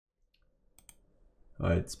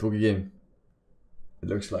Alright, spooky game. It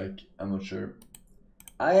looks like. I'm not sure.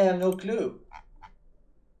 I have no clue.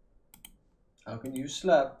 How can you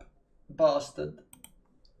slap, bastard?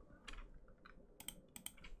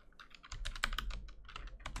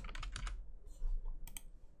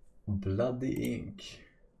 Bloody ink.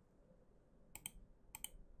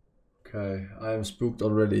 Okay, I am spooked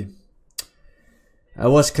already. I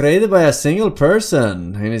was created by a single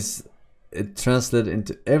person, and it translated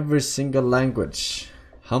into every single language.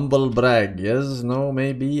 Humble brag. Yes, no,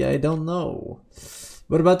 maybe, I don't know.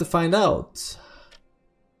 We're about to find out.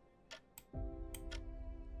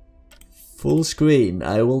 Full screen,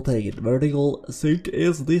 I will take it. Vertical sync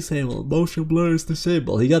is disabled. Motion blur is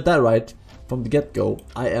disabled. He got that right from the get-go.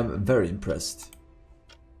 I am very impressed.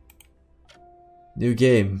 New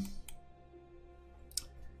game.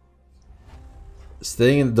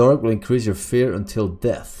 Staying in the dark will increase your fear until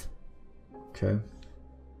death. Okay.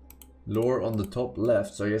 Lore on the top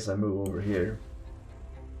left, so I guess I move over here.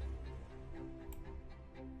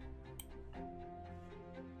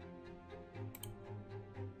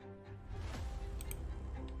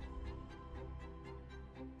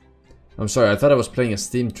 I'm sorry, I thought I was playing a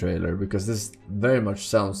Steam trailer because this very much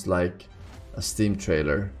sounds like a Steam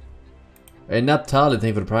trailer. A Naphtali, thank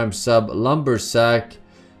you for the prime sub. Lumbersack.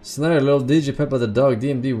 Scenario, little DJ Peppa the dog,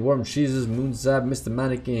 DMD, Warm Cheeses, Moonzap, Mr.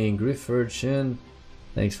 Mannequin, Grifford, Chin.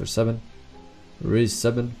 Thanks for 7. Reese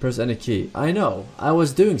 7. Press any key. I know, I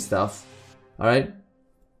was doing stuff. Alright?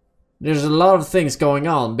 There's a lot of things going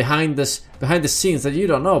on behind the scenes that you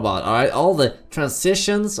don't know about, alright? All the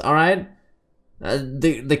transitions, alright?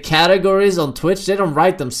 The categories on Twitch, they don't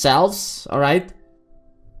write themselves, alright?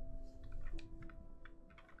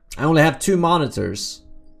 I only have 2 monitors.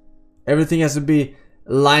 Everything has to be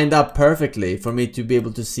lined up perfectly for me to be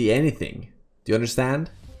able to see anything. Do you understand?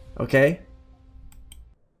 Okay?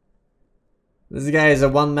 This guy is a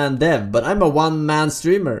one-man dev, but I'm a one-man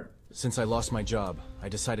streamer. Since I lost my job, I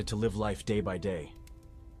decided to live life day by day.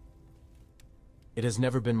 It has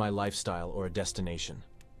never been my lifestyle or a destination.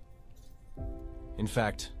 In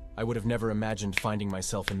fact, I would have never imagined finding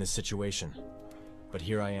myself in this situation. But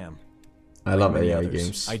here I am. I love AI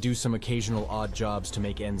games. I do some occasional odd jobs to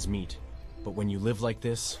make ends meet. But when you live like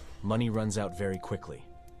this, money runs out very quickly.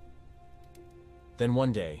 Then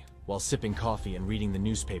one day, while sipping coffee and reading the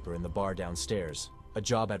newspaper in the bar downstairs, a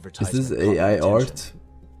job advertisement. Is this AI art?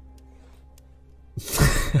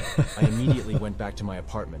 I immediately went back to my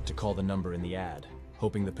apartment to call the number in the ad,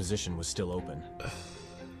 hoping the position was still open.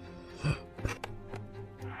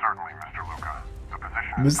 Certainly, Mr. Luca. The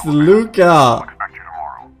position Mr. Luca! I'll expect you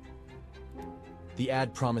tomorrow. The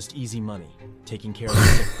ad promised easy money, taking care of a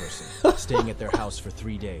sick person, staying at their house for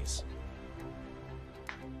 3 days.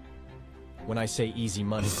 When I say easy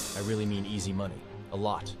money, I really mean easy money. A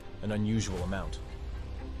lot, an unusual amount.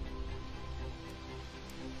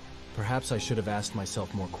 Perhaps I should have asked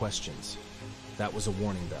myself more questions. That was a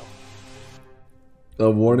warning bell. A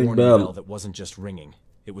warning bell that wasn't just ringing,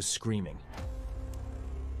 it was screaming.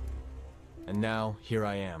 And now, here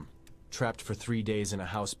I am, trapped for 3 days in a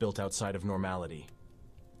house built outside of normality.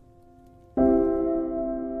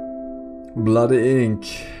 Bloody ink.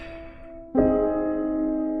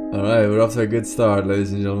 Alright, we're off to a good start,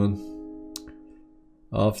 ladies and gentlemen.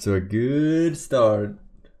 Off to a good start.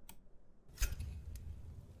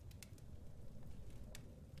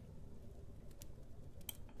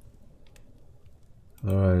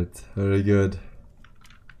 Alright, very good.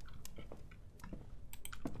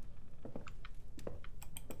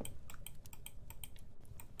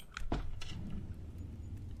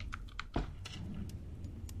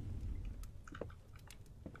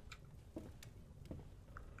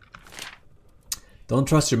 Don't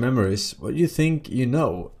trust your memories. What you think you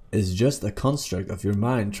know is just a construct of your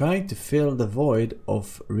mind trying to fill the void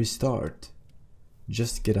of restart.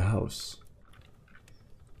 Just get a house.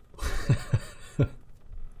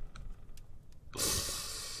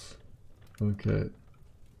 Okay.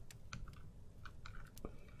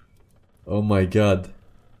 Oh my god.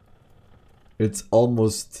 It's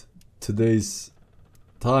almost today's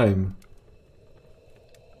time.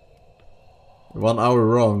 1 hour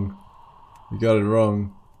wrong. You got it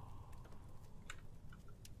wrong.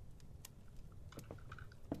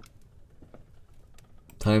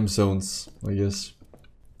 Time zones, I guess.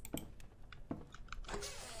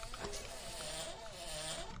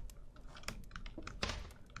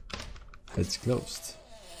 It's closed.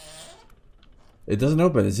 It doesn't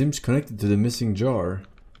open. It seems connected to the missing jar.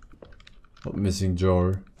 What missing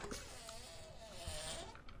jar?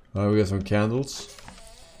 We got some candles.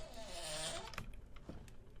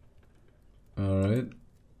 Alright.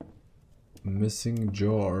 Missing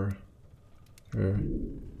jar. Here.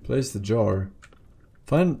 Place the jar.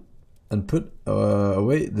 Find and put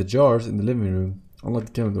away the jars in the living room. Unlock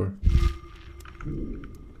the cabin door.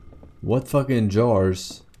 What fucking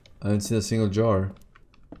jars? I didn't see a single jar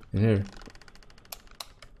in here.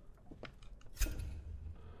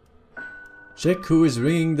 Check who is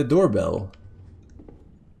ringing the doorbell.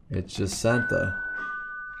 It's just Santa.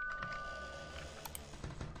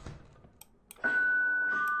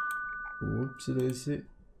 Whoopsie daisy.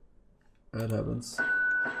 That happens.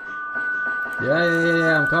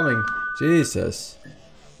 Yeah, I'm coming. Jesus.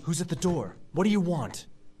 Who's at the door? What do you want?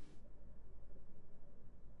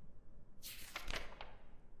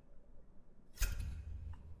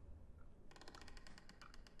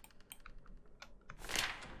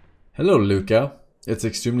 Hello, Luca. It's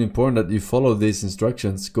extremely important that you follow these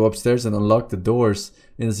instructions. Go upstairs and unlock the doors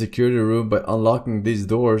in the security room. By unlocking these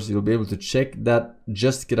doors, you'll be able to check that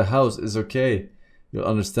just get a house is okay. You'll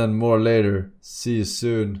understand more later. See you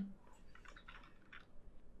soon.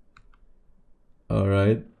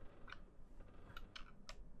 Alright.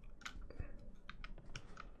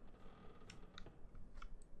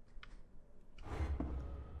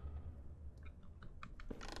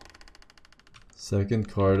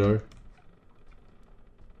 Second corridor.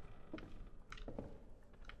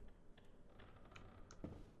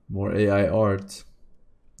 More AI art.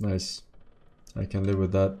 Nice. I can live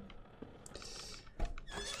with that.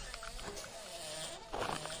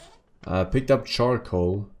 Picked up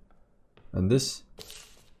charcoal. And this?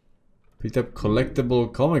 Picked up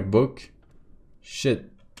collectible comic book.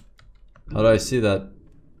 Shit. How do I see that?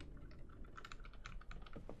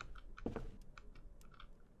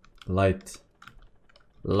 Light.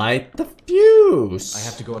 Light the fuse! I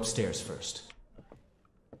have to go upstairs first.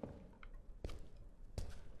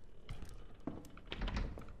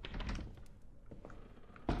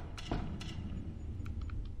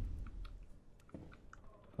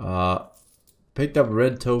 Picked up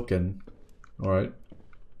red token. Alright.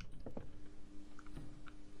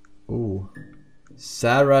 Ooh.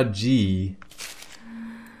 Sarah G.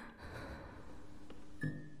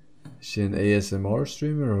 Is she an ASMR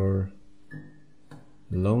streamer or?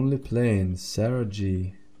 Lonely Plains, Sarah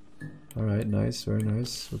G. Alright, nice, very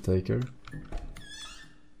nice. We'll take her.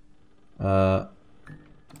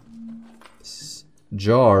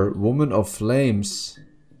 Jar, Woman of Flames.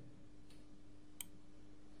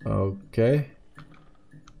 Okay.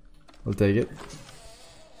 We'll take it.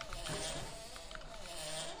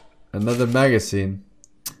 Another magazine.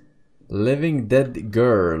 Living Dead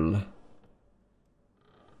Girl.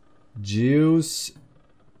 Juice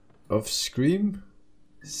of Scream?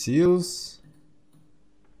 Seals?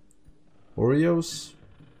 Oreos?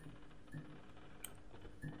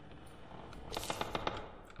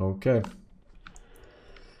 Okay.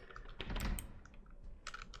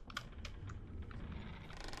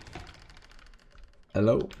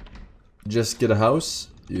 Hello? Just get a house?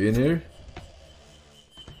 You in here?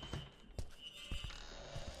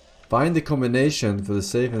 Find the combination for the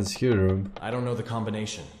safe and security room. I don't know the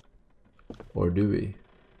combination. Or do we?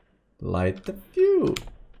 Light the fuse.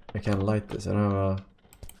 I can't light this. I don't have a...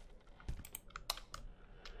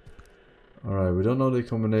 Alright, we don't know the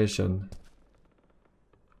combination.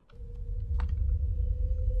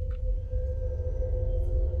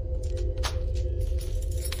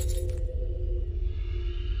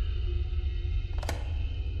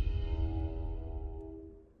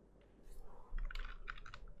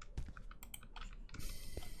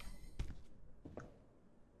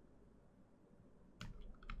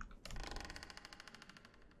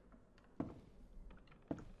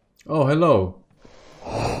 Oh, hello.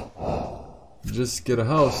 Just get a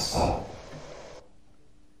house.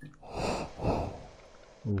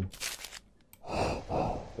 Ooh.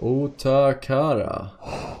 Otakara.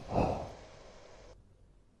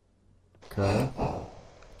 Okay.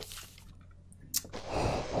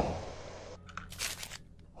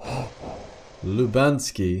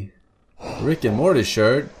 Lubansky. Rick and Morty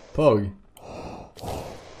shirt. Pog.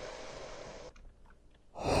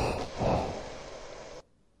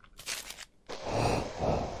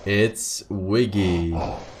 It's Wiggy.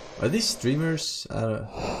 Are these streamers? I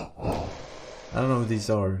don't know who these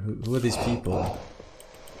are. Who are these people?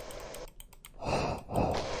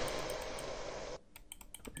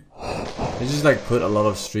 They just like put a lot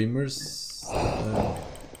of streamers.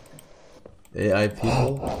 AI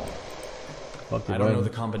people. I don't know the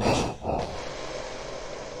combination.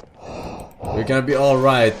 We're gonna be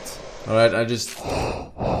alright. Alright, I just...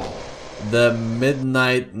 The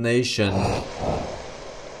Midnight Nation.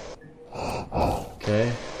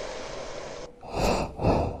 Okay.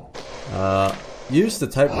 Use the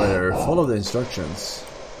typewriter. Follow the instructions.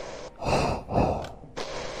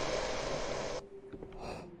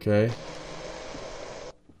 Okay.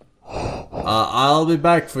 I'll be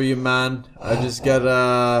back for you, man. I just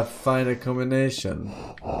gotta find a combination.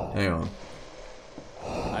 Hang on.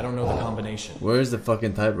 I don't know the combination. Where's the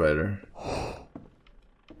fucking typewriter?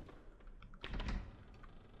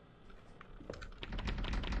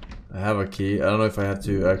 I have a key. I don't know if I have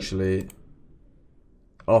to actually...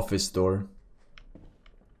 Office door.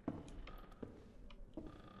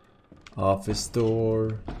 Office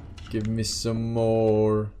door. Give me some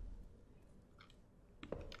more.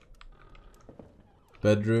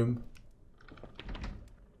 Bedroom.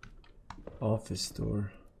 Office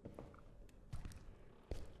door.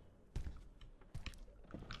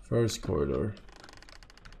 First corridor.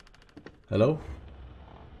 Hello?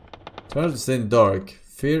 Try not to stay in the dark.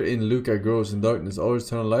 Fear in Luca grows in darkness. Always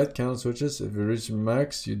turn on light count switches. If you reach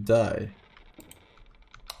max, you die.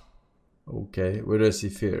 Okay, where do I see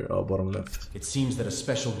fear? Oh, bottom left. It seems that a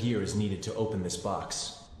special gear is needed to open this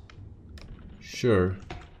box. Sure.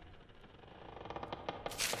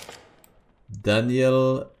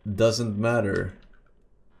 Daniel doesn't matter.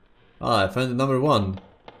 Ah, I found the number 1.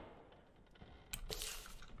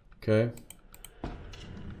 Okay.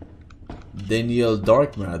 Daniel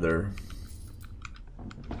Dark Matter.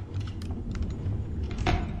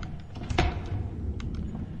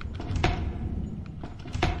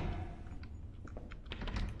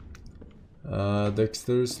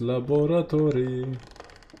 Dexter's laboratory.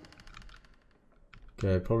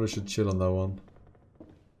 Okay, I probably should chill on that one.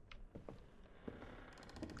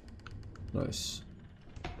 Nice.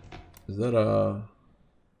 Is that a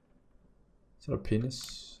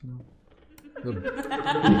penis? No.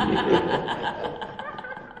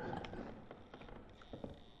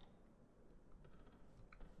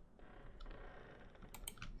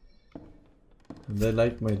 And they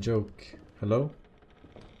like my joke. Hello?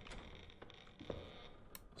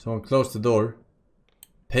 Someone close the door.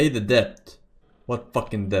 Pay the debt. What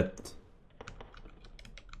fucking debt?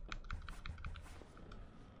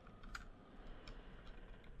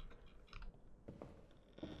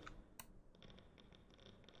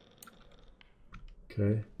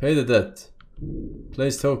 Okay. Pay the debt.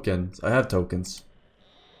 Place tokens. I have tokens.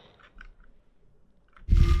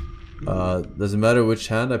 Does it matter which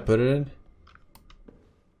hand I put it in?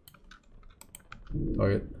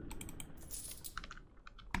 Target.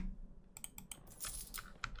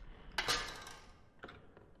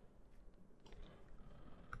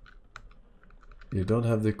 You don't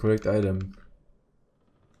have the correct item.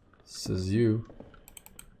 Says you.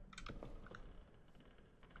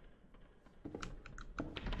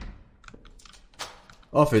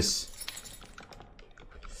 Office.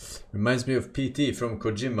 Reminds me of PT from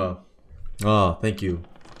Kojima. Ah, thank you.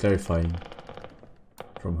 Clarifying.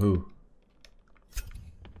 From who?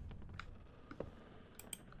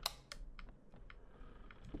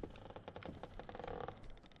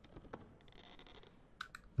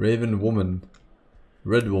 Raven woman.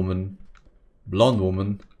 Red woman. Blonde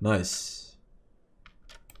woman. Nice.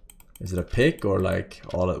 Is it a pick or like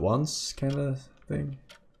all at once kind of thing?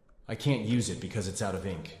 I can't use it because it's out of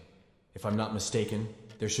ink. If I'm not mistaken,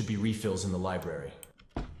 there should be refills in the library.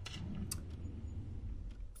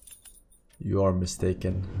 You are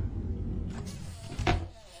mistaken.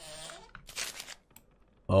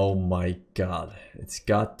 Oh my god. It's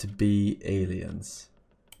got to be aliens.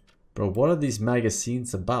 Bro, what are these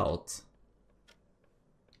magazines about?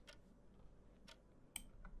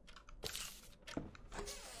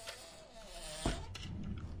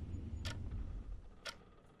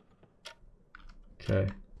 Okay.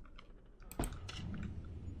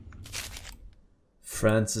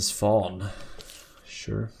 Francis Fawn.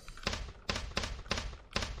 Sure.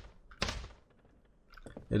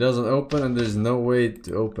 It doesn't open and there's no way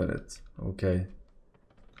to open it. Okay.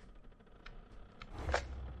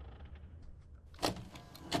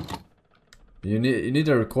 You need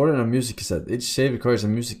a recorder and a music cassette. Each save requires a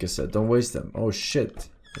music cassette. Don't waste them. Oh shit.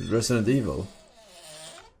 Resident Evil.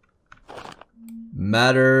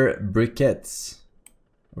 Matter briquettes.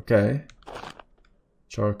 Okay.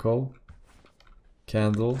 Charcoal.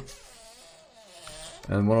 Candle.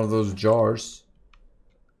 And one of those jars.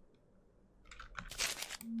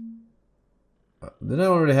 Didn't I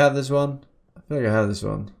already have this one? I feel like I have this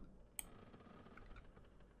one.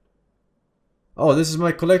 Oh, this is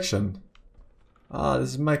my collection. Ah,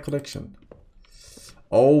 this is my collection.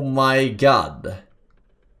 Oh my god.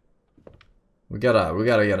 We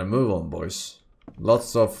gotta get a move on, boys.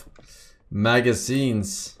 Lots of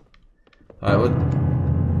magazines. Alright,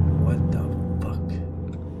 what the fuck?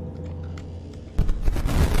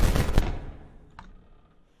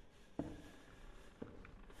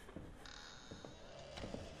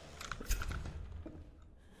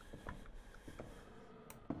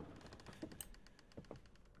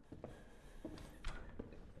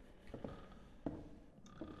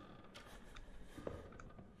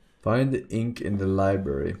 Find the ink in the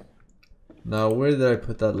library. Now, where did I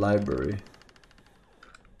put that library?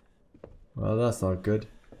 Well, that's not good.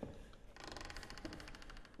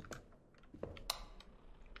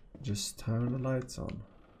 Just turn the lights on.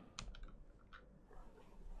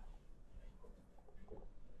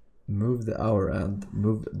 Move the hour hand,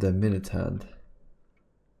 move the minute hand.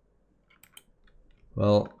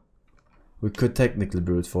 Well, we could technically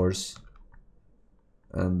brute force.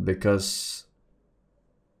 And because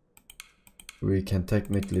we can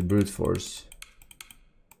technically brute force,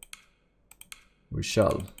 we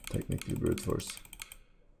shall technically brute force.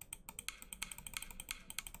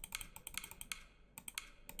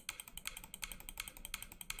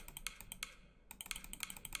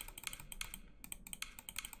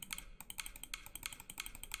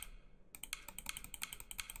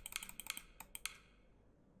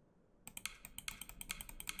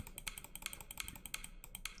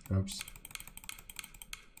 Oops.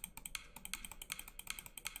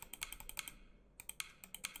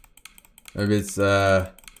 Maybe it's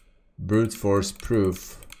brute force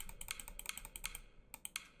proof.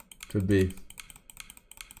 Could be.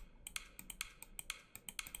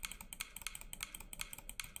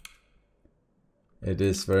 It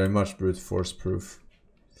is very much brute force proof.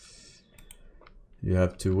 You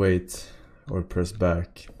have to wait or press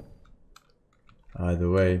back. Either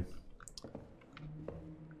way.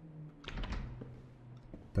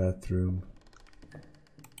 Bathroom.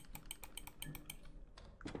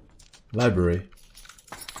 Library.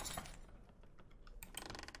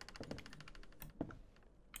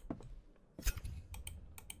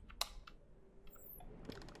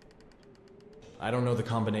 I don't know the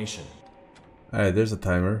combination. Alright, there's a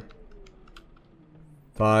timer.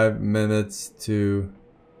 5 minutes to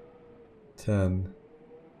 10.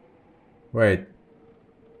 Wait.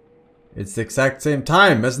 It's the exact same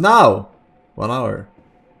time as now! 1 hour.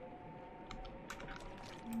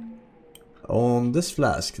 On this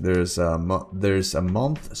flask, there's a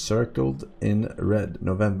month circled in red,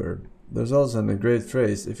 November. There's also an engraved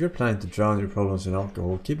phrase: if you're planning to drown your problems in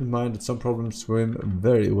alcohol, keep in mind that some problems swim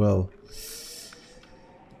very well.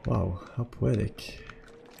 Wow, how poetic.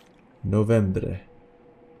 Novembre.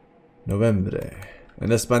 Novembre. En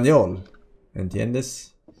español.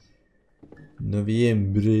 ¿Entiendes?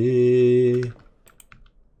 Noviembre.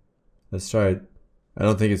 Let's try it. I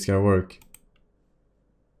don't think it's gonna work.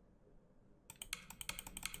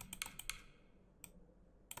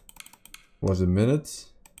 Was it minutes?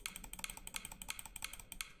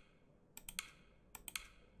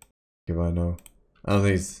 If I know. I don't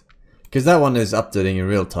think it's... Because that one is updating in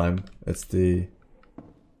real time. It's the...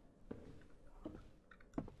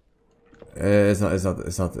 It's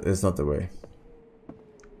not the way.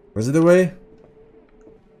 Was it the way?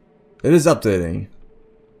 It is updating.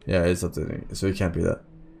 Yeah, it's updating. So it can't be that.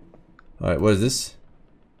 Alright, what is this?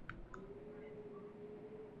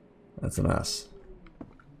 That's an ass.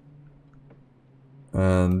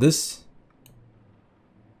 And this?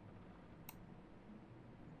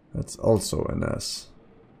 That's also an ass.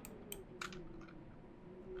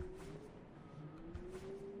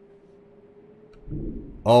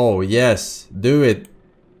 Oh yes, do it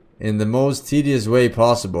in the most tedious way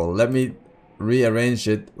possible. Let me rearrange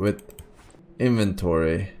it with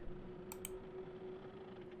inventory.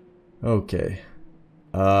 Okay.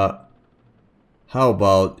 How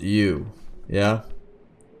about you? Yeah?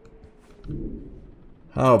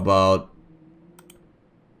 How about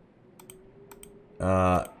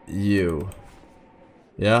you?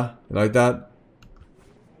 Yeah? You like that?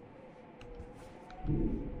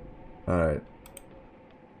 Alright.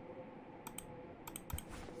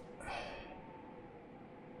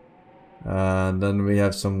 And then we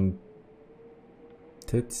have some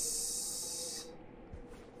tits.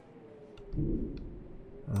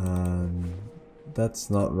 That's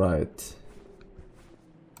not right.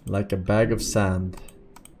 Like a bag of sand.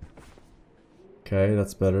 Okay,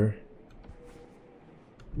 that's better.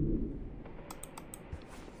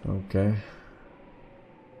 Okay.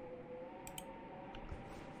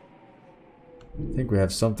 I think we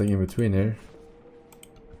have something in between here.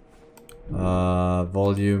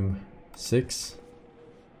 Volume 6.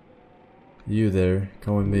 You there,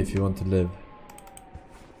 come with me if you want to live.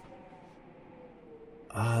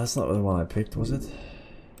 That's not the one I picked, was it?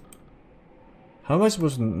 How am I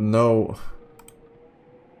supposed to know?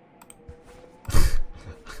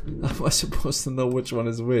 How am I supposed to know which one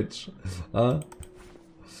is which? Huh?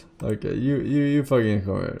 Okay, you fucking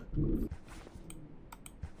come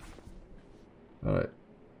here.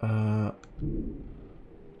 Alright.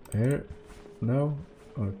 Here? No?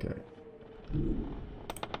 Okay.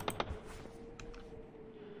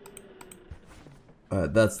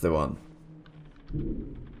 Alright, that's the one.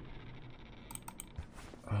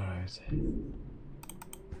 Alright.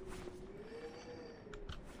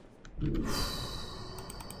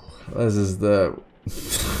 This is the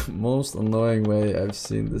most annoying way I've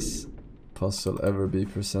seen this puzzle ever be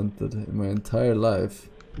presented in my entire life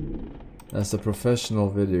as a professional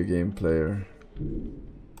video game player.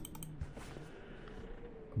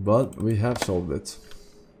 But we have solved it.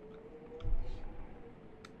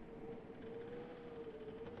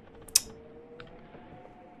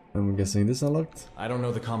 I'm guessing this unlocked? I don't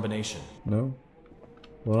know the combination. No?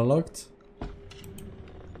 What unlocked?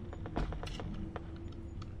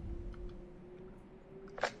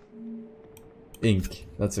 Ink.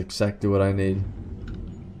 That's exactly what I need.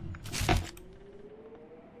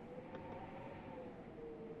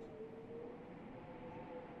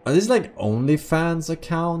 Are these like OnlyFans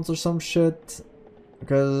accounts or some shit?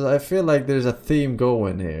 Because I feel like there's a theme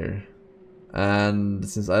going here. And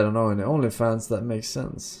since I don't know any OnlyFans, that makes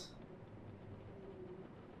sense.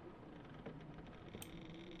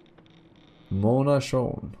 Mona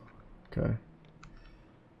shown. Okay.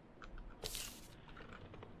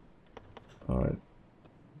 Alright.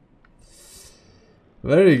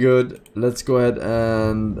 Very good. Let's go ahead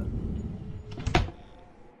and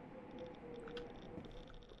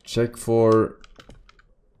check for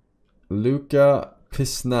Luca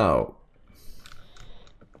Pisnau.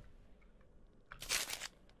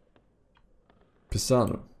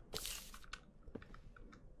 Pisano.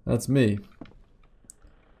 That's me.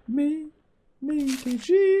 Me,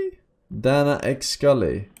 KG. Dana X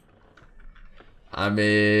Scully. I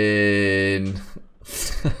mean...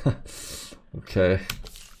 okay.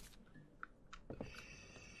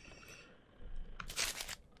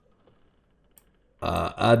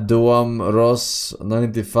 Adoam Ross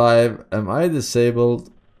 95. Am I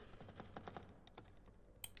disabled?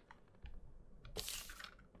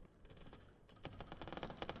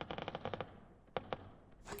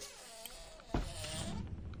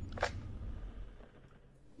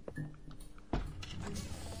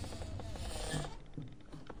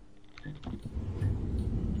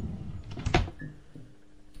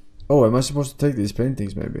 Oh, am I supposed to take these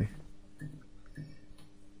paintings maybe?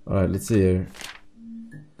 Alright, let's see here.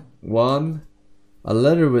 1. A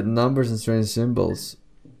letter with numbers and strange symbols.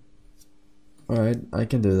 Alright, I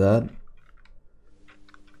can do that.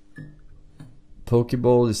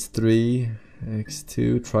 Pokeball is 3.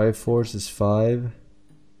 X2. Triforce is 5.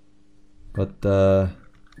 But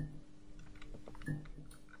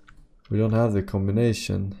we don't have the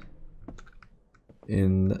combination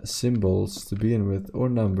in symbols to begin with, or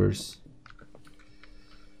numbers.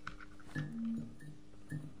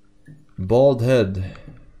 Bald head.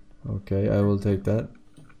 Okay, I will take that.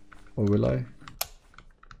 Or will I?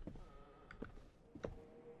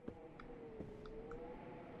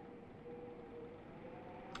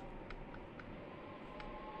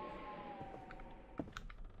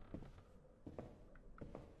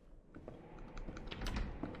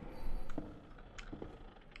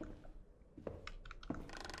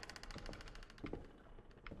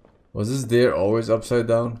 Was this deer always upside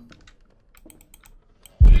down?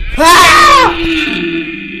 Ah!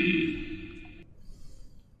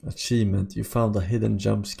 Achievement, you found a hidden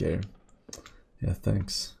jump scare. Yeah,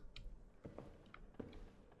 thanks.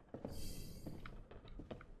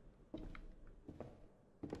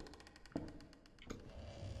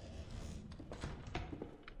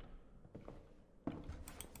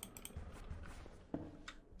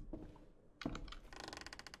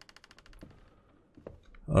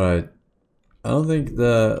 Alright. I don't think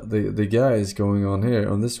the guy is going on here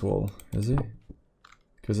on this wall, is he?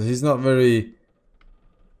 Because he's not very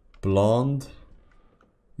blonde.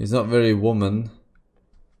 He's not very woman.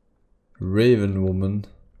 Raven woman.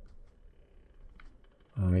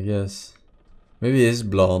 I guess. Maybe he is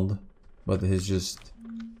blonde, but he's just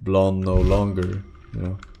blonde no longer, you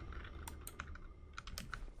know.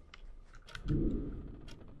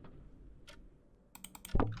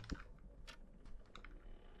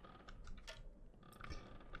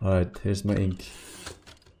 Alright, here's my ink.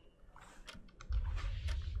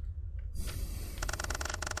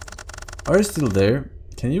 Are you still there?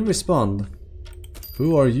 Can you respond?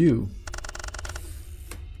 Who are you?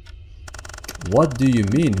 What do you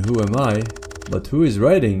mean, who am I? But who is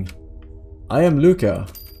writing? I am Luca.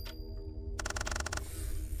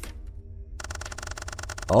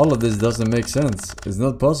 All of this doesn't make sense. It's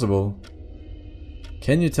not possible.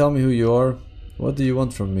 Can you tell me who you are? What do you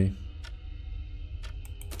want from me?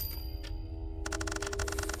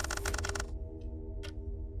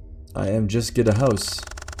 I am just get a house.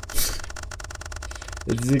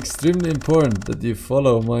 It is extremely important that you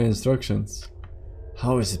follow my instructions.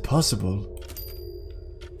 How is it possible?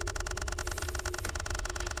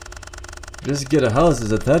 Just get a house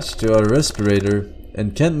is attached to our respirator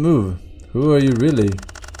and can't move. Who are you really?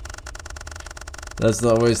 Let's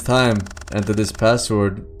not waste time. Enter this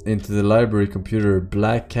password into the library computer.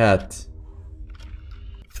 Black cat.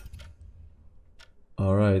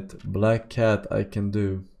 Alright, black cat I can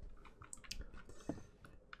do.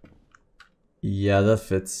 Yeah, that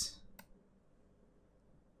fits.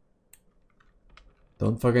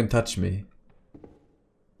 Don't fucking touch me.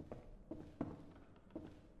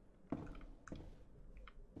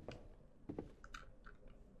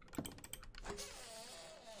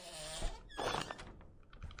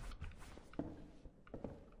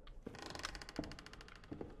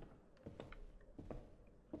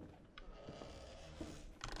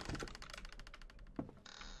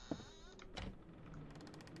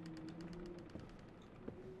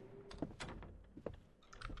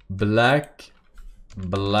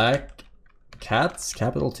 Black cats,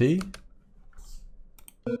 capital T.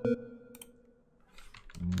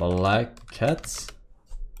 Black cats.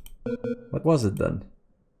 What was it then?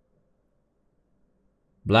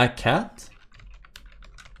 Black cat?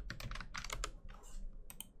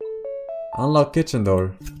 Unlock kitchen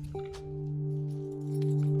door.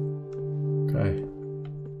 Okay.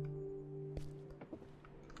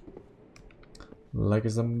 Like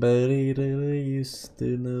somebody that I used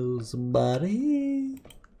to know somebody.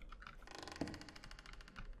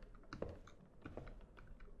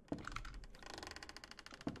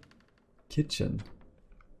 Kitchen.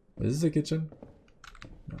 Is this a kitchen?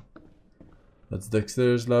 No. That's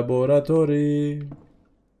Dexter's laboratory.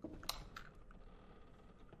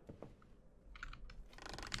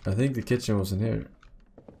 I think the kitchen was in here.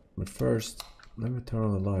 But first, let me turn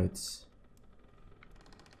on the lights.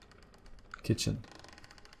 Kitchen.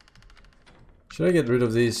 Should I get rid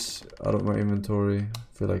of these out of my inventory?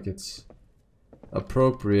 I feel like it's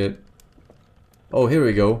appropriate. Oh, here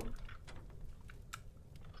we go.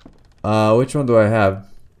 Which one do I have?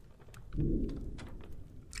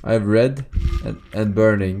 I have red and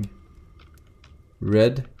burning.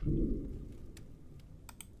 Red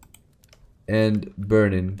and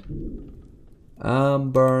burning.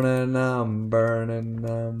 I'm burning, I'm burning,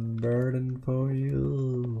 I'm burning for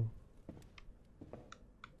you.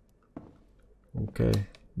 Okay,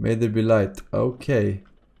 may there be light. Okay.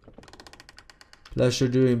 Pleasure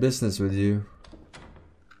doing business with you.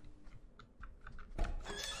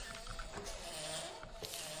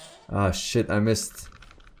 Ah shit, I missed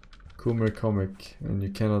Coomer comic and you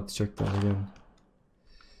cannot check that again.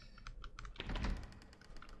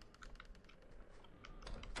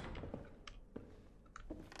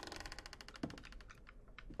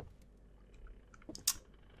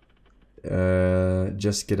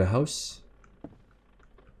 Just get a house.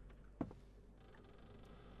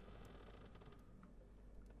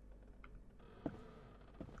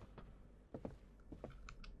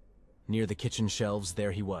 Near the kitchen shelves,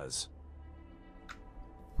 there he was.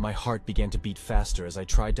 My heart began to beat faster as I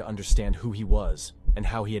tried to understand who he was and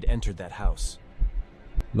how he had entered that house.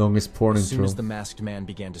 Longest porn intro. As soon as the masked man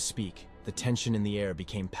began to speak, the tension in the air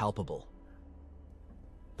became palpable.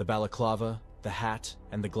 The balaclava, the hat,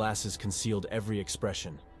 and the glasses concealed every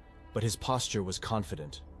expression, but his posture was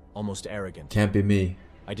confident, almost arrogant. Can't be me.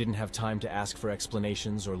 I didn't have time to ask for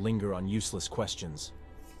explanations or linger on useless questions.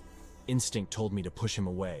 Instinct told me to push him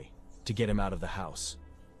away, to get him out of the house.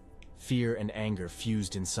 Fear and anger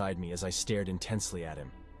fused inside me as I stared intensely at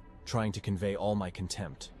him, trying to convey all my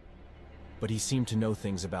contempt. But he seemed to know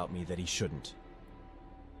things about me that he shouldn't.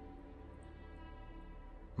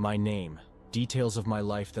 My name, details of my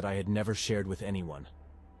life that I had never shared with anyone.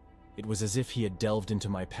 It was as if he had delved into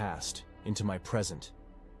my past, into my present,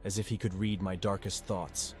 as if he could read my darkest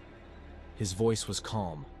thoughts. His voice was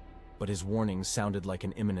calm, but his warnings sounded like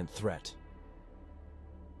an imminent threat.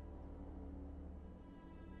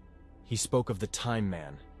 He spoke of the Time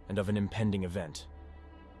Man and of an impending event.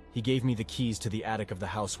 He gave me the keys to the attic of the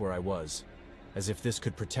house where I was, as if this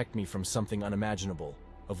could protect me from something unimaginable,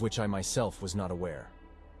 of which I myself was not aware.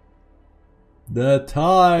 The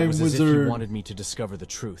Time Wizard. It was as if he wanted me to discover the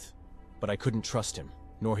truth, but I couldn't trust him,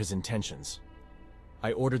 nor his intentions.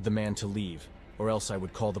 I ordered the man to leave, or else I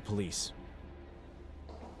would call the police.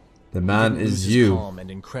 The man He didn't lose is his you. calm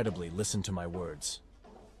and incredibly listened to my words.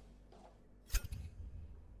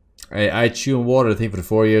 Hey, I chew on water, I think, for the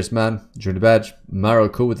 4 years, man. Join the badge. Maro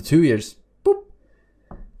cool with the 2 years. Boop.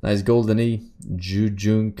 Nice golden E.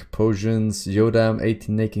 Jujunk, Potions, Yodam,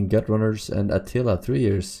 18 Naked Gut Runners, and Attila, 3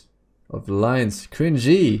 years. Of the Lions.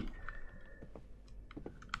 Cringy.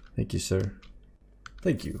 Thank you, sir.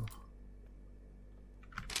 Thank you.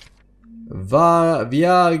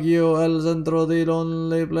 Viaggio el centro di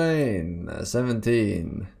lonely plane.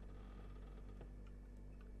 17.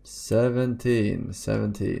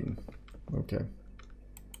 17. Okay.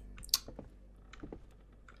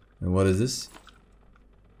 And what is this?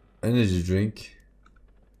 Energy drink.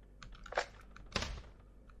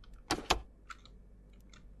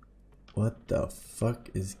 What the fuck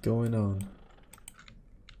is going on?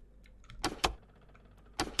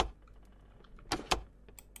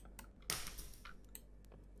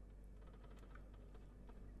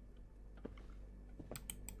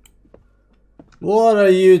 What are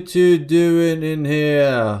you two doing in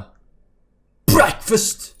here?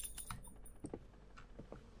 Breakfast!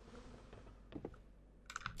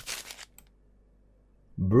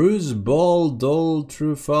 Bruce Ball Dol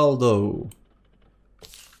Trufaldo.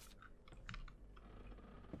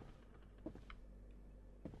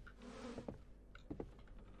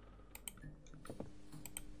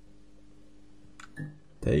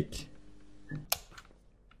 Take.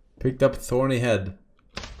 Picked up thorny head.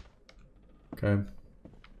 Okay.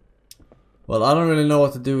 Well, I don't really know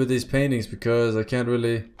what to do with these paintings because I can't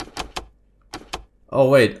really... Oh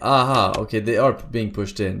wait, aha, okay, they are being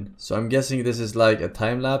pushed in. So I'm guessing this is like a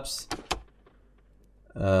time lapse.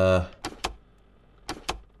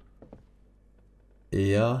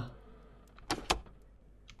 Yeah.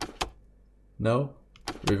 No?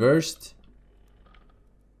 Reversed?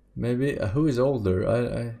 Maybe? Who is older?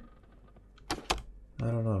 I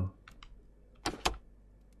don't know.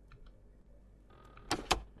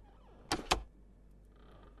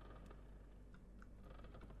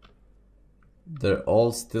 They're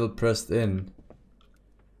all still pressed in.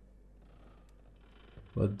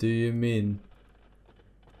 What do you mean?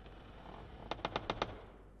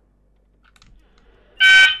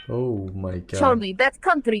 Oh my god. Surely that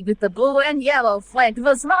country with the blue and yellow flag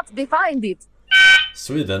was not behind it.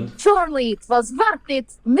 Sweden? Surely it was worth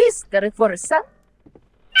it, Mr. Forsen.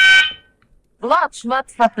 Watch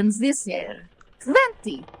what happens this year.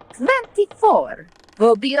 2024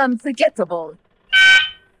 will be unforgettable.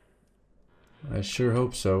 I sure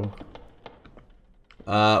hope so.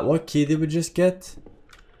 What key did we just get?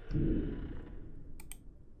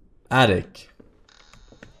 Attic.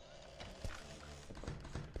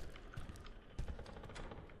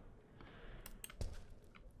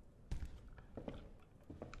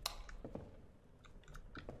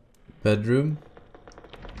 Bedroom.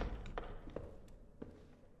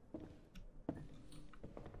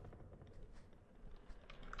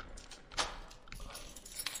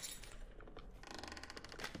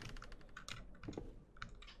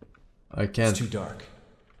 I can't. It's too dark.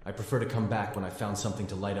 I prefer to come back when I found something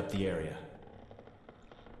to light up the area.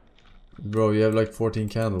 Bro, you have like 14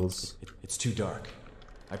 candles. It's too dark.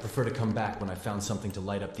 I prefer to come back when I found something to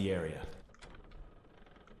light up the area.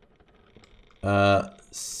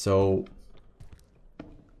 So...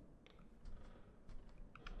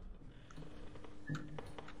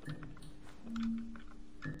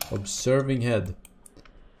 Observing head.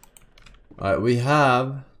 Alright, we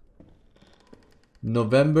have...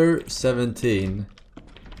 November 17.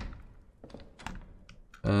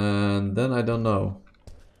 And then I don't know.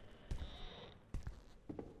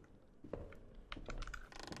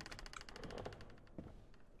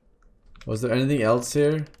 Was there anything else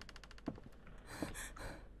here?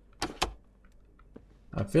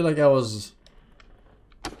 I feel like I was...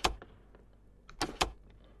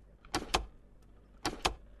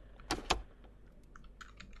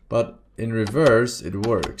 But in reverse it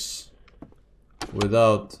works.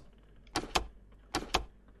 Without...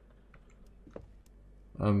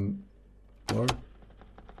 Or?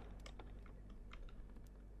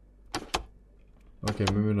 Okay,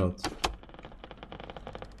 maybe not.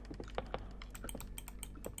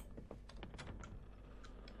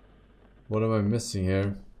 What am I missing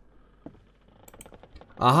here?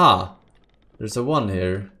 Aha! There's a 1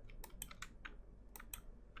 here.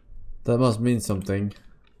 That must mean something.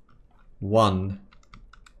 1.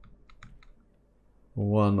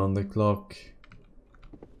 1 on the clock.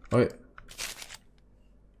 Wait.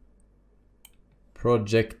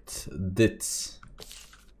 Project DITS.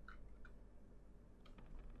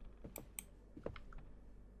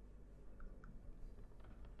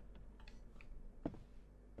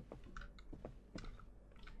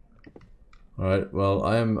 Alright, well,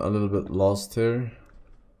 I am a little bit lost here.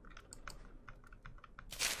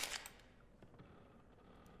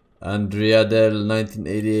 Andrea Del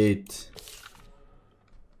 1988.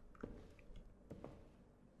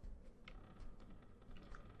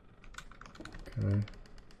 Okay.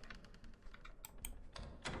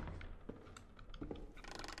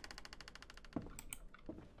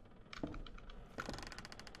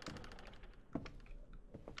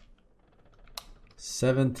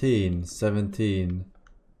 17.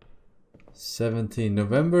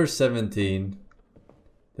 November 17.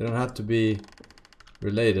 They don't have to be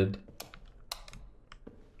related.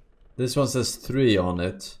 This one says 3 on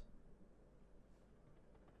it.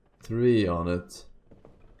 3 on it.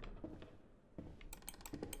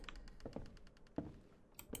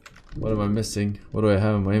 What am I missing? What do I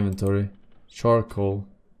have in my inventory? Charcoal.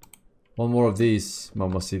 One more of these,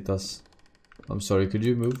 mamacitas. I'm sorry, could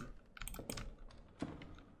you move?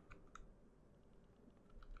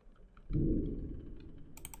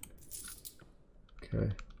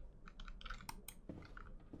 Okay.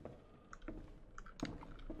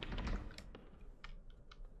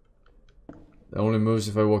 It only moves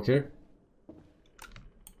if I walk here.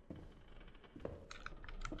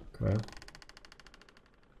 Okay.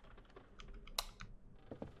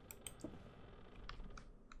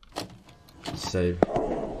 Save.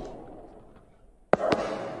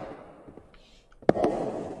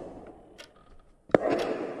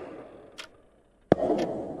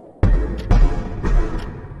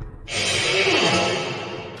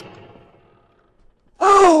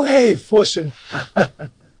 Oh, hey, Forsen.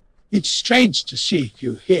 It's strange to see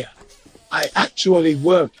you here. I actually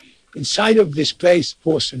work inside of this place,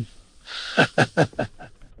 Forsen.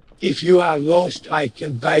 If you are lost, I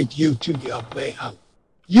can guide you to your way out.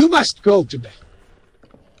 You must go to bed.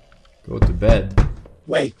 Go to bed.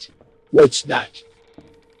 Wait, what's that?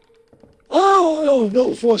 Oh,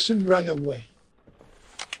 no, Forsen, run away.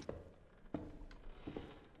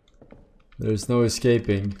 There's no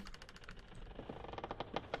escaping.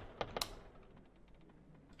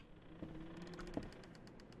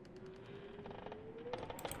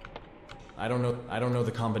 I don't know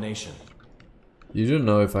the combination. You don't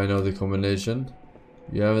know if I know the combination.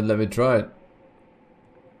 You haven't let me try it.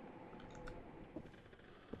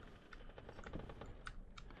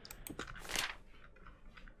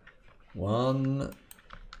 One.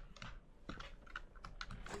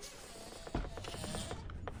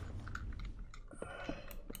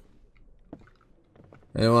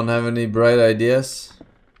 Anyone have any bright ideas?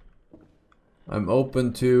 I'm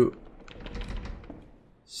open to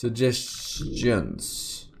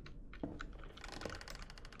suggestions.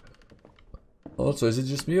 Also, is it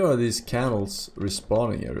just me or are these candles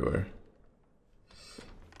respawning everywhere?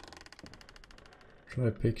 Try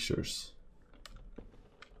pictures.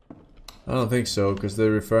 I don't think so, because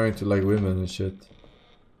they're referring to like women and shit.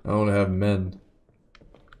 I only have men.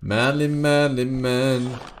 Manly, manly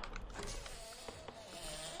men.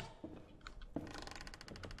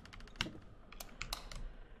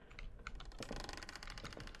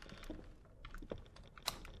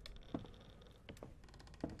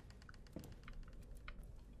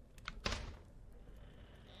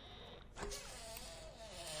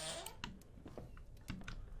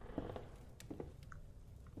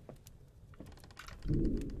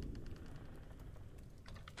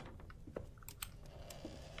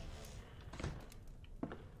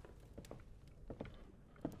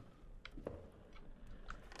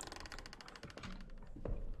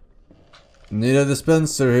 Need a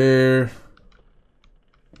dispenser here.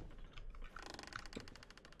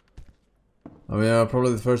 I mean, I'm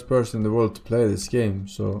probably the first person in the world to play this game,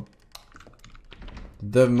 so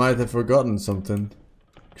the dev might have forgotten something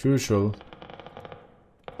crucial.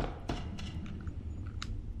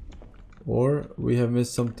 Or we have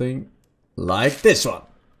missed something like this one.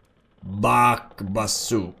 Bakba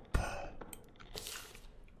soup.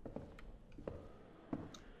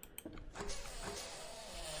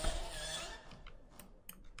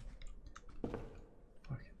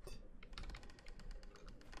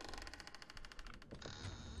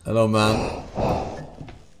 Hello, man.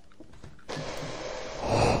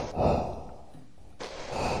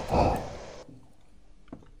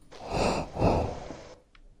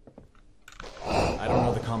 I don't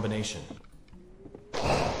know the combination.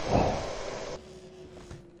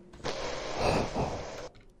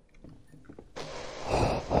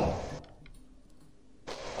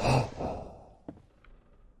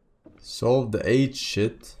 Solve the age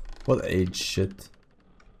shit. What age shit?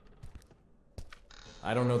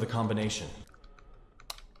 I don't know the combination.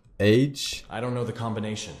 Age? I don't know the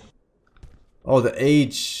combination. Oh, the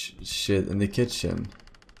age shit in the kitchen.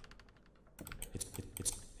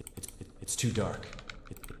 It's too dark.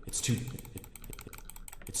 It's too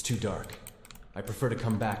dark. I prefer to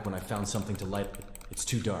come back when I found something to light. It's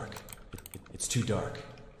too dark. It's too dark.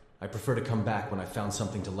 I prefer to come back when I found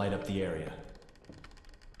something to light up the area.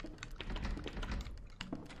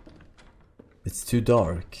 It's too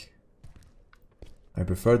dark. I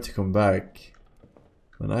prefer to come back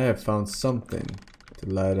when I have found something to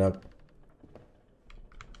light up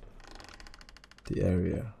the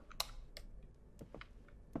area.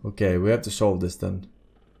 Okay, we have to solve this then.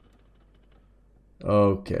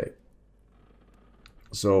 Okay.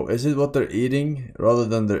 So, is it what they're eating rather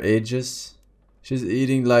than their ages? She's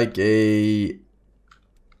eating like a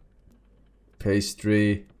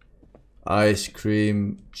pastry, ice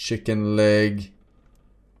cream, chicken leg.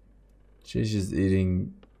 She's just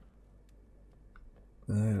eating...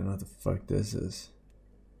 I don't know what the fuck this is.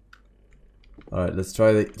 Alright, let's try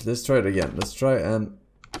it again. Let's try and...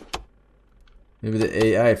 Maybe the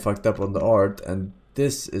AI fucked up on the art and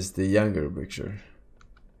this is the younger picture.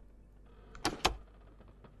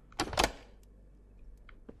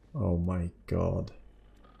 Oh my god.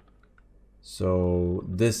 So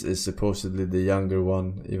this is supposedly the younger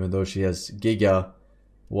one, even though she has giga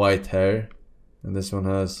white hair. And this one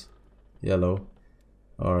has yellow.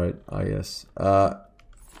 Alright, I guess.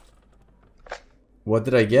 What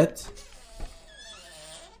did I get?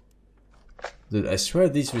 Dude, I swear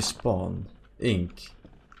these respawn. Ink.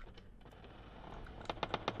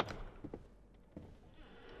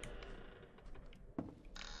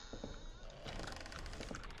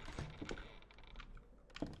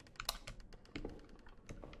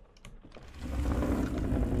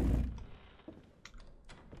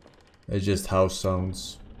 It's just house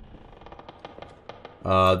sounds.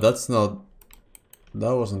 That's not...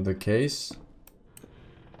 That wasn't the case.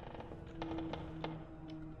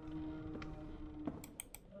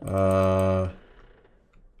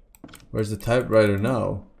 Where's the typewriter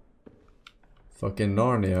now? Fucking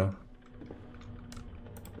Narnia.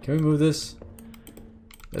 Can we move this?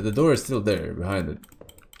 Yeah, the door is still there, behind it.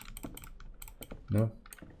 No?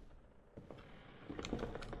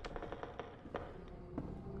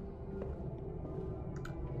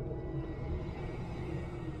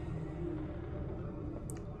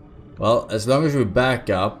 Well, as long as we back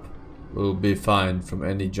up, we'll be fine from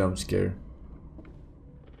any jump scare.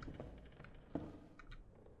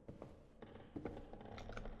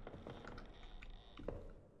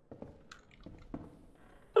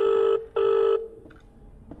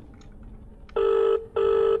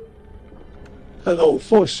 Hello,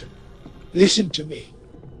 Forsen. Listen to me.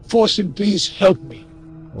 Forsen, please help me.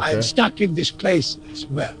 Okay. I am stuck in this place as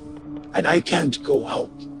well, and I can't go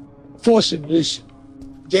out. Forsen, listen.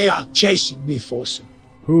 They are chasing me, Forsen.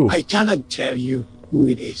 Who? I cannot tell you who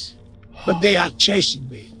it is, but they are chasing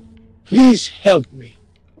me. Please help me.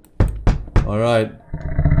 Alright.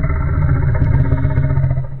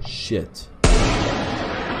 Shit.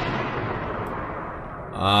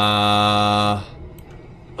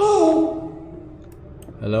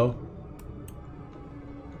 Hello?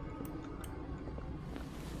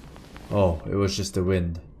 Oh, it was just the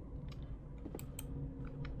wind.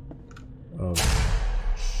 Oh.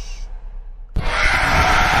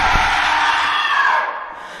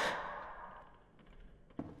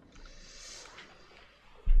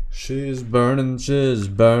 She's burning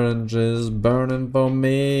for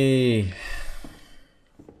me.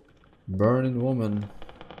 Burning woman.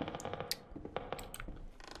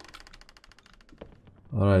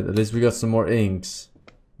 Alright, at least we got some more inks.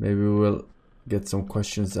 Maybe we will get some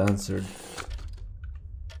questions answered.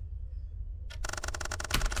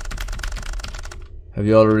 Have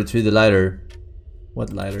you already retrieved the lighter?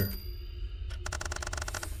 What lighter?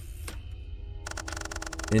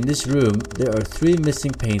 In this room, there are 3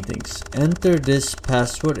 missing paintings. Enter this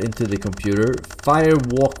password into the computer. Fire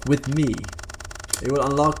walk with me. It will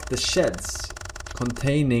unlock the sheds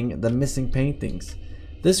containing the missing paintings.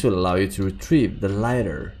 This will allow you to retrieve the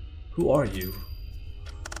lighter. Who are you?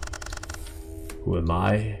 Who am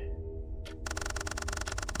I?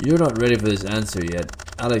 You're not ready for this answer yet.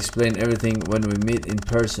 I'll explain everything when we meet in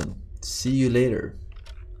person. See you later.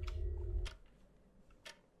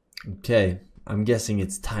 Okay, I'm guessing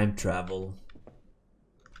it's time travel.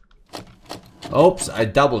 Oops, I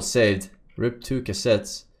double saved. Rip 2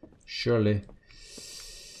 cassettes. Surely.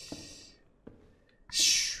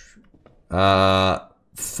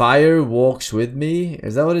 Fire walks with me.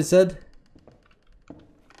 Is that what it said?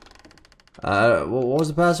 What was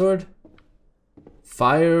the password?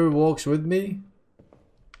 Fire walks with me?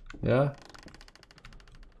 Yeah?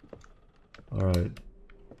 Alright.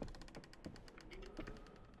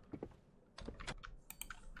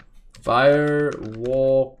 Fire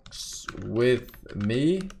walks with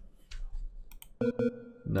me?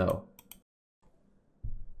 No.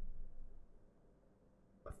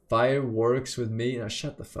 Fire works with me? Now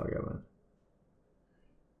shut the fuck up, man.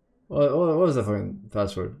 What was the fucking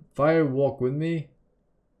password? Fire walk with me?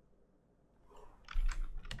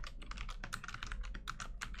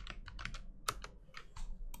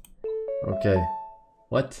 Okay.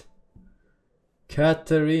 What?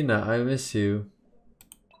 Katarina, I miss you.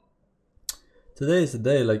 Today is a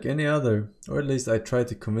day like any other, or at least I try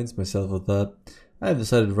to convince myself of that. I have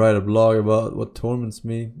decided to write a blog about what torments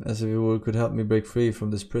me, as if it could help me break free from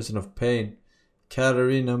this prison of pain.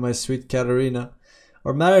 Katarina, my sweet Katarina.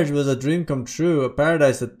 Our marriage was a dream come true, a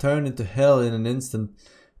paradise that turned into hell in an instant.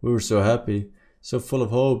 We were so happy, so full of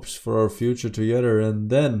hopes for our future together, and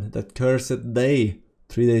then, that cursed day,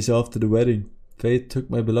 3 days after the wedding, fate took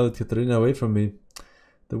my beloved Katarina away from me.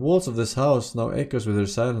 The walls of this house now echoes with her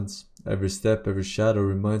silence. Every step, every shadow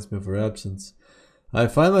reminds me of her absence. I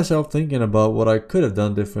find myself thinking about what I could have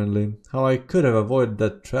done differently, how I could have avoided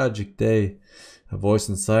that tragic day. A voice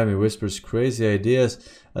inside me whispers crazy ideas,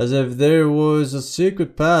 as if there was a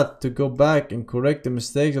secret path to go back and correct the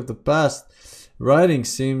mistakes of the past. Writing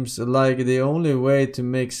seems like the only way to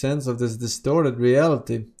make sense of this distorted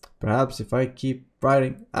reality. Perhaps if I keep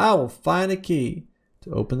writing, I will find a key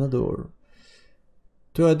to open the door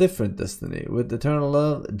to a different destiny. With eternal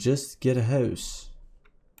love, just get a house.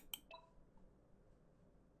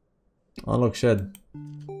 Unlock shed.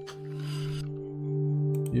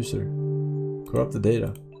 User. Corrupt the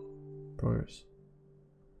data. Progress.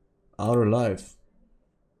 Outer life.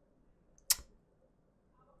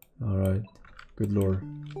 Alright. Good lord.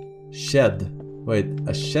 Shed. Wait,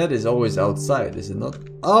 a shed is always outside, is it not?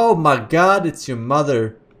 Oh my god, it's your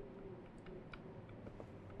mother.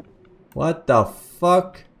 What the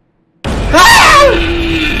fuck?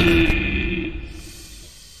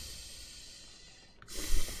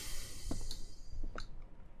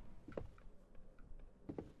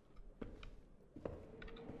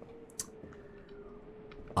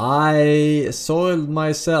 I soiled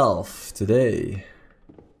myself today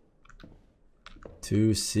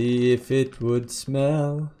to see if it would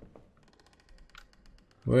smell.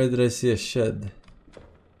 Where did I see a shed?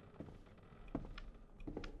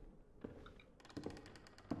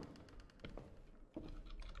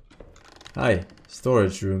 Hi,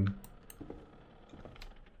 storage room.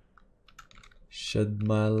 Shed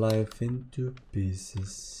my life into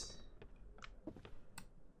pieces.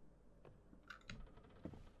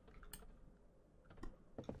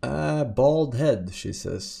 Bald head, she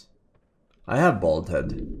says. I have bald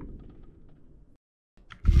head.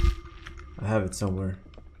 I have it somewhere.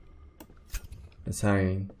 It's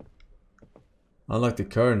hanging. Unlock the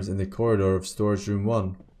curtains in the corridor of storage room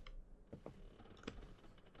 1.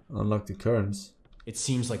 Unlock the curtains. It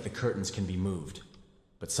seems like the curtains can be moved,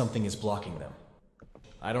 but something is blocking them.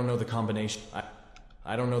 I don't know the combination.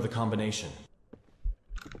 I don't know the combination.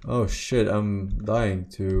 Oh shit, I'm dying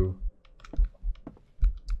to...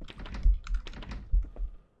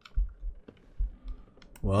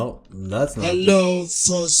 Well, that's not... Hello,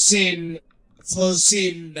 Forsen.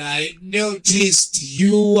 Forsen, I noticed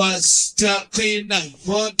you were stuck in a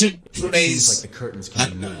haunted place. Seems like the curtains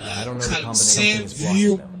can be moved. I don't know the combination. Save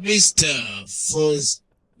you, Mr. Forsen.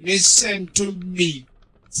 Listen to me.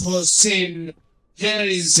 Forsen, there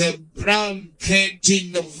is a brown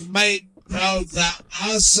painting of my brother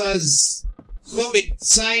Aryas. Go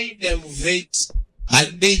inside of it,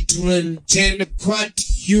 and it will teleport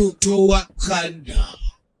you to Wakanda.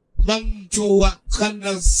 Mom to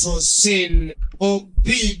Wakanda Forsen, or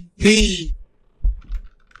BB.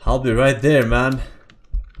 I'll be right there, man.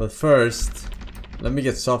 But first, let me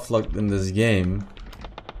get softlocked in this game.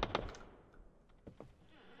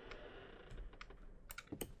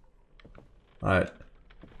 Alright.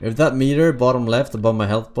 If that meter, bottom left above my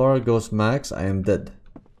health bar, goes max, I am dead.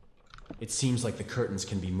 It seems like the curtains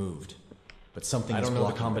can be moved, but something is blocking them. I don't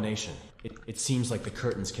know the combination. It seems like the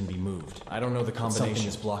curtains can be moved. I don't know the combination. Something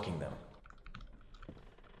is blocking them.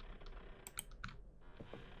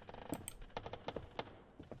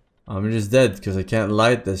 I'm just dead because I can't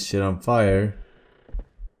light this shit on fire.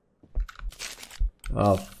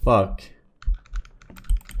 Oh fuck.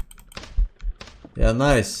 Yeah,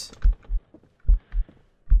 nice.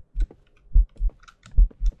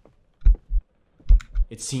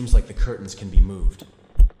 It seems like the curtains can be moved,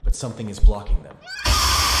 but something is blocking them.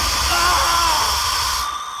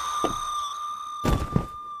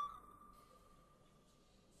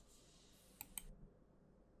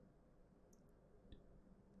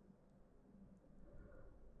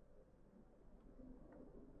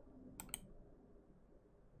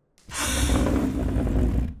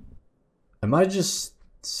 Am I just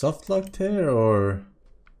softlocked here, or...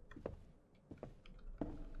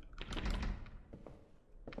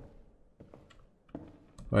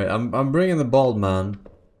 Wait, I'm bringing the bald man.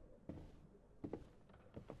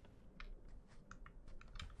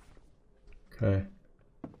 Okay.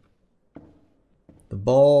 The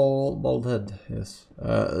bald head, yes.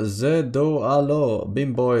 Zedo Alo,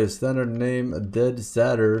 Beam Boy, standard name, Dead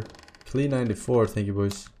Zatter, Clean 94, thank you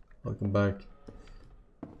boys. Welcome back.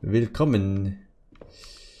 Willkommen.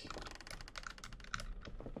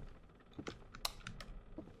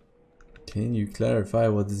 Can you clarify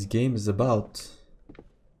what this game is about?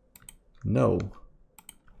 No.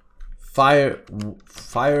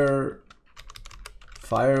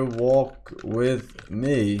 Walk with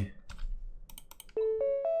me.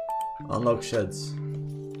 Unlock sheds.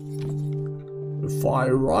 The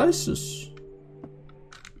fire rises.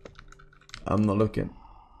 I'm not looking.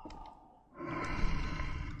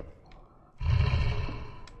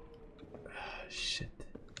 Shit.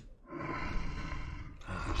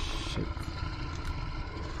 Shit.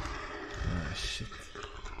 Shit.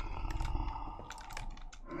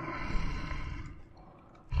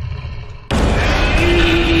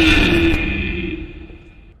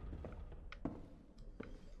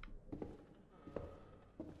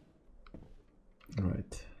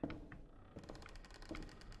 Alright.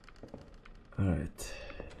 Alright.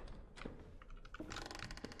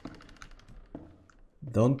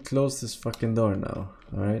 Don't close this fucking door now,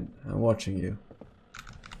 alright? I'm watching you.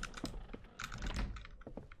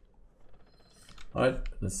 Alright,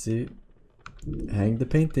 let's see. Hang the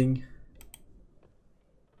painting.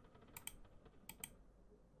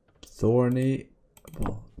 Thorny.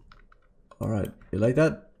 Oh. Alright, you like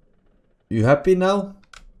that? You happy now?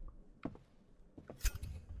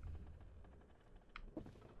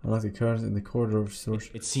 I like the curtains in the corridor of source.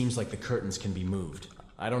 It seems like the curtains can be moved.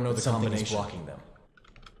 I don't know the combination blocking them.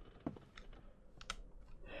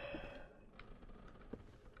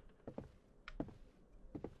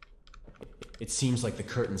 It seems like the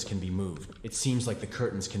curtains can be moved. It seems like the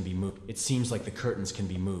curtains can be moved. It seems like the curtains can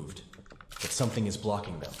be moved. But something is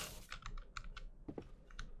blocking them.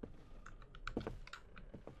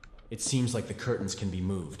 It seems like the curtains can be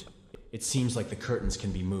moved. It seems like the curtains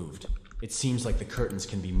can be moved. It seems like the curtains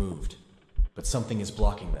can be moved. But something is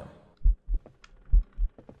blocking them.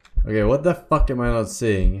 Okay, what the fuck am I not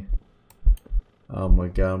seeing? Oh my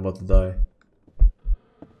god, I'm about to die.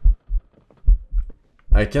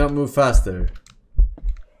 I cannot move faster.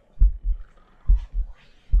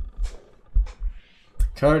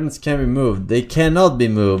 Curtains can be moved. They cannot be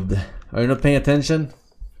moved. Are you not paying attention?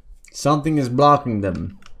 Something is blocking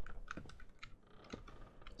them.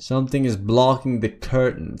 Something is blocking the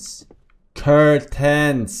curtains.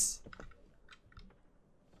 Curtains!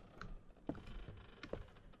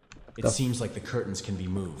 It seems like the curtains can be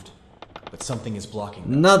moved. But something is blocking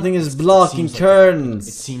them. Nothing is blocking curtains!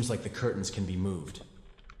 It seems like the curtains can be moved.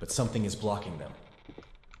 But something is blocking them.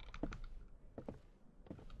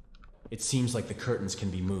 It seems like the curtains can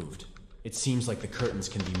be moved. It seems like the curtains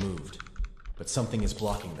can be moved. But something is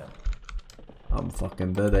blocking them. I'm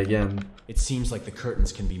fucking dead again. It seems like the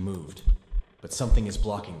curtains can be moved. But something is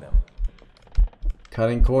blocking them.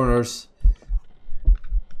 Cutting corners.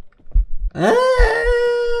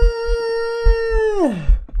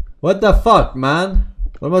 What the fuck, man?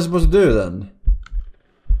 What am I supposed to do then?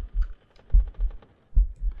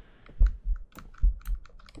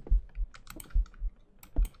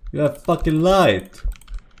 You have fucking light.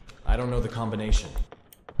 I don't know the combination.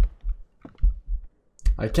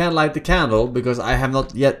 I can't light the candle because I have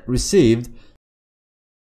not yet received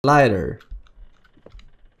lighter.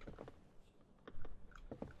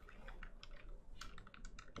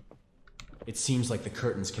 It seems like the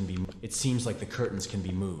curtains can be. It seems like the curtains can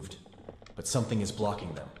be moved, but something is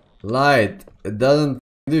blocking them. Light. It doesn't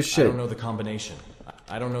do shit. I don't know the combination.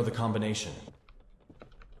 I don't know the combination.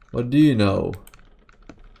 What do you know?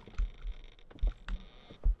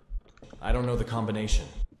 I don't know the combination.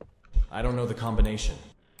 I don't know the combination.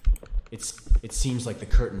 It seems like the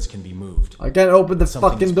curtains can be moved. I can't open the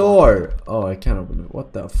Something fucking is door. Oh, I can't open it.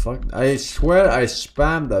 What the fuck? I swear I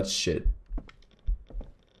spammed that shit.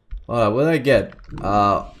 Alright, what did I get?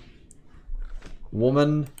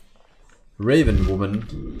 Woman. Raven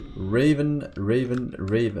woman. Raven.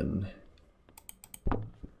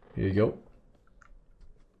 Here you go.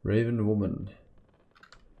 Raven woman.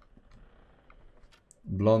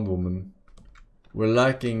 Blonde woman. We're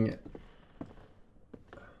lacking.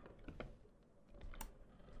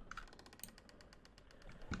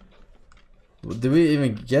 Did we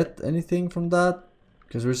even get anything from that?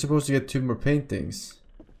 Because we're supposed to get 2 more paintings.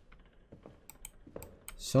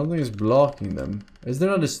 Something is blocking them. Is there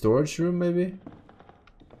not a storage room maybe?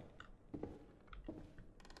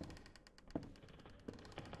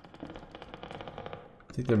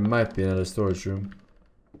 I think there might be another storage room.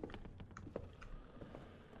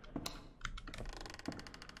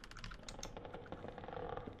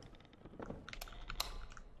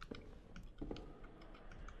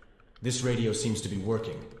 This radio seems to be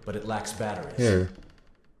working, but it lacks batteries. Here.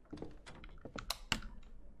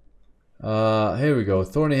 Here we go.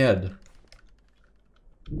 Thorny head.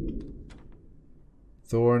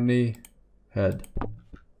 Thorny head.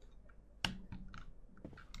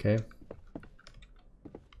 Okay.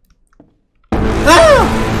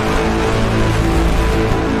 Ah!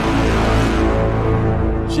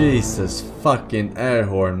 Jesus fucking air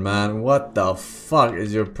horn, man. What the fuck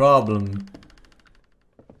is your problem?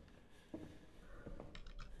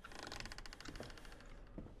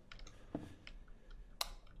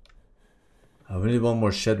 We need one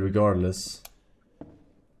more shed regardless.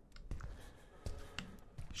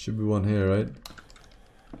 Should be one here, right?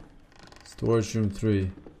 Storage room 3.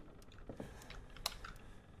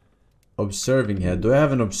 Observing head. Do I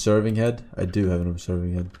have an observing head? I do have an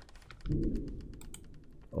observing head.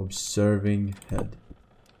 Observing head.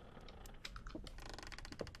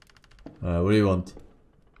 What do you want?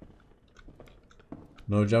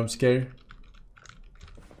 No jump scare?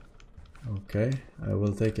 Okay, I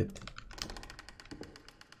will take it.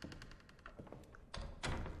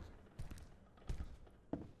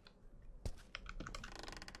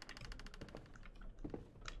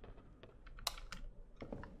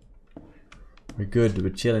 We're good, we're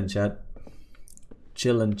chilling, chat.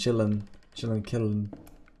 Chillin', chillin', chillin', killin'.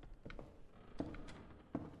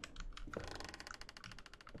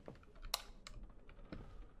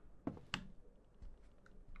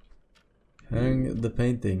 Hang the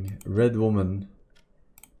painting. Red woman.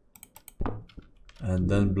 And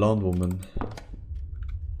then blonde woman.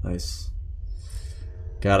 Nice.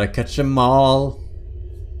 Gotta catch them all.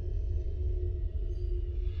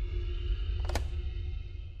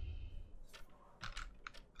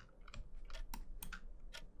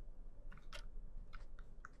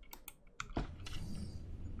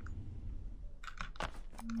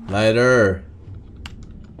 Lighter.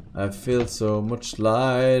 I feel so much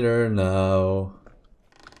lighter now.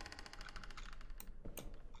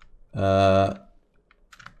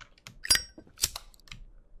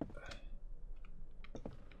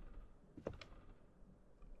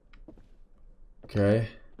 Okay.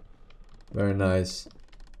 Very nice.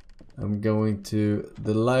 I'm going to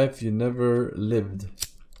the life you never lived.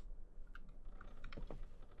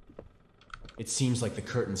 It seems like the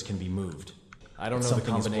curtains can be moved. I don't know the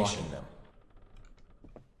combination. Them.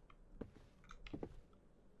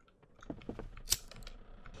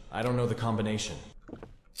 I don't know the combination.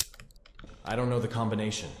 I don't know the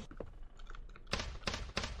combination.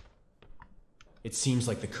 It seems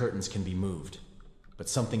like the curtains can be moved, but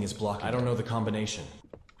something is blocking. I don't know the combination.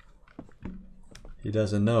 He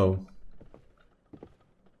doesn't know.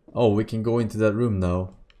 Oh, we can go into that room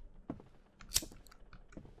now.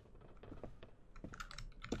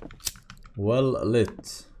 Well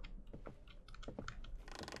lit.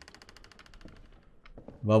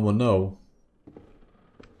 Vamos, no.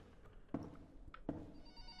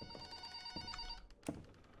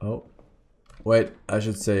 Oh. Wait, I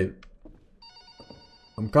should say.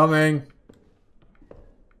 I'm coming.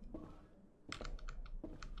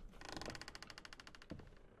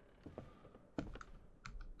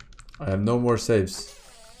 I have no more saves.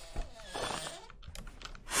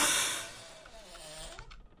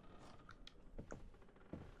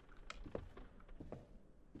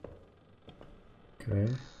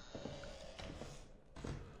 Okay.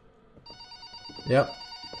 Yep.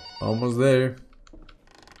 Almost there.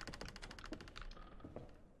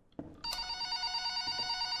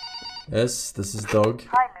 Yes, this is dog.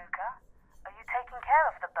 Hi, Luca. Are you taking care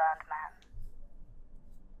of the burned man?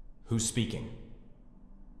 Who's speaking?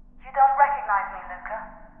 You don't recognize me, Luca.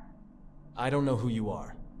 I don't know who you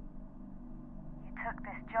are. You took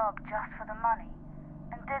this job just for the money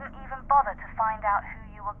and didn't even bother to find out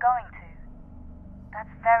who you were going to.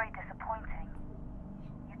 That's very disappointing.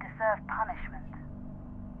 You deserve punishment.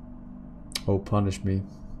 Oh, punish me.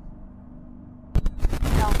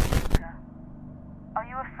 Tell me, Luca. Are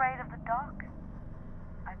you afraid of the dark?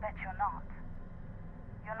 I bet you're not.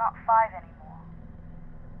 You're not 5 anymore.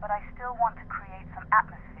 But I still want to create some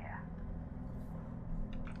atmosphere.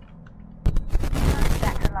 Is it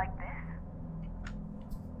better like this?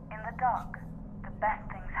 In the dark, the best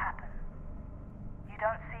things happen. You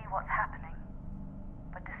don't see what's happening.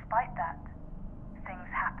 But despite that, things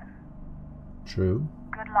happen. True.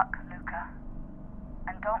 Good luck, Luca.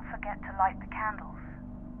 And don't forget to light the candles.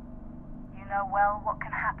 You know well what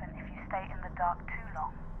can happen if you stay in the dark too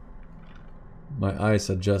long. My eyes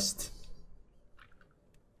adjust.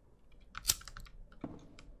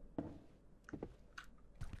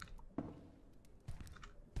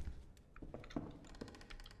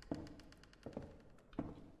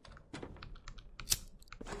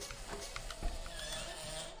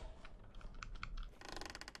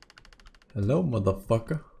 Hello,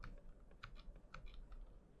 motherfucker.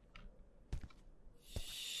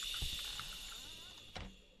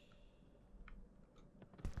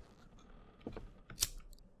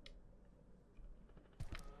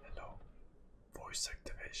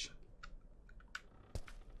 activation.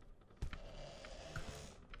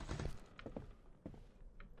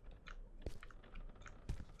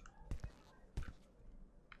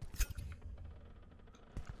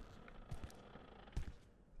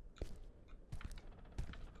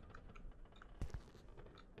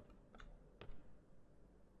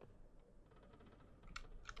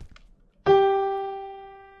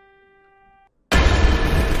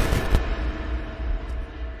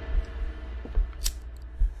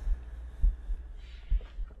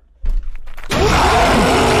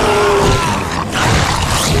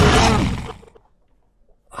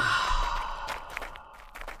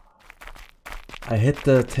 I hit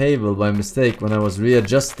the table by mistake when I was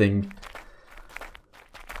readjusting.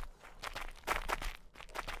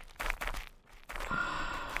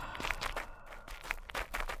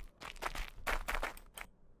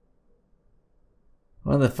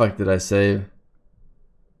 When the fuck did I save?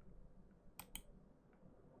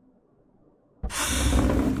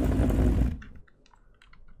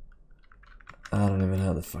 I don't even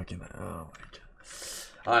have the fucking... Oh my god.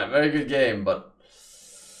 Alright, very good game, but...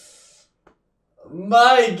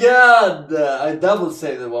 My god! I double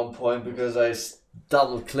saved at one point because I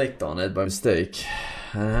double clicked on it by mistake.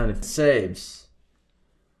 And it saves.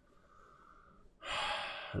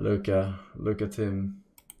 Look at him.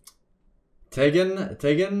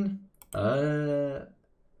 Tegan? Nah,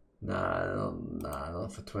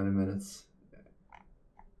 not for 20 minutes.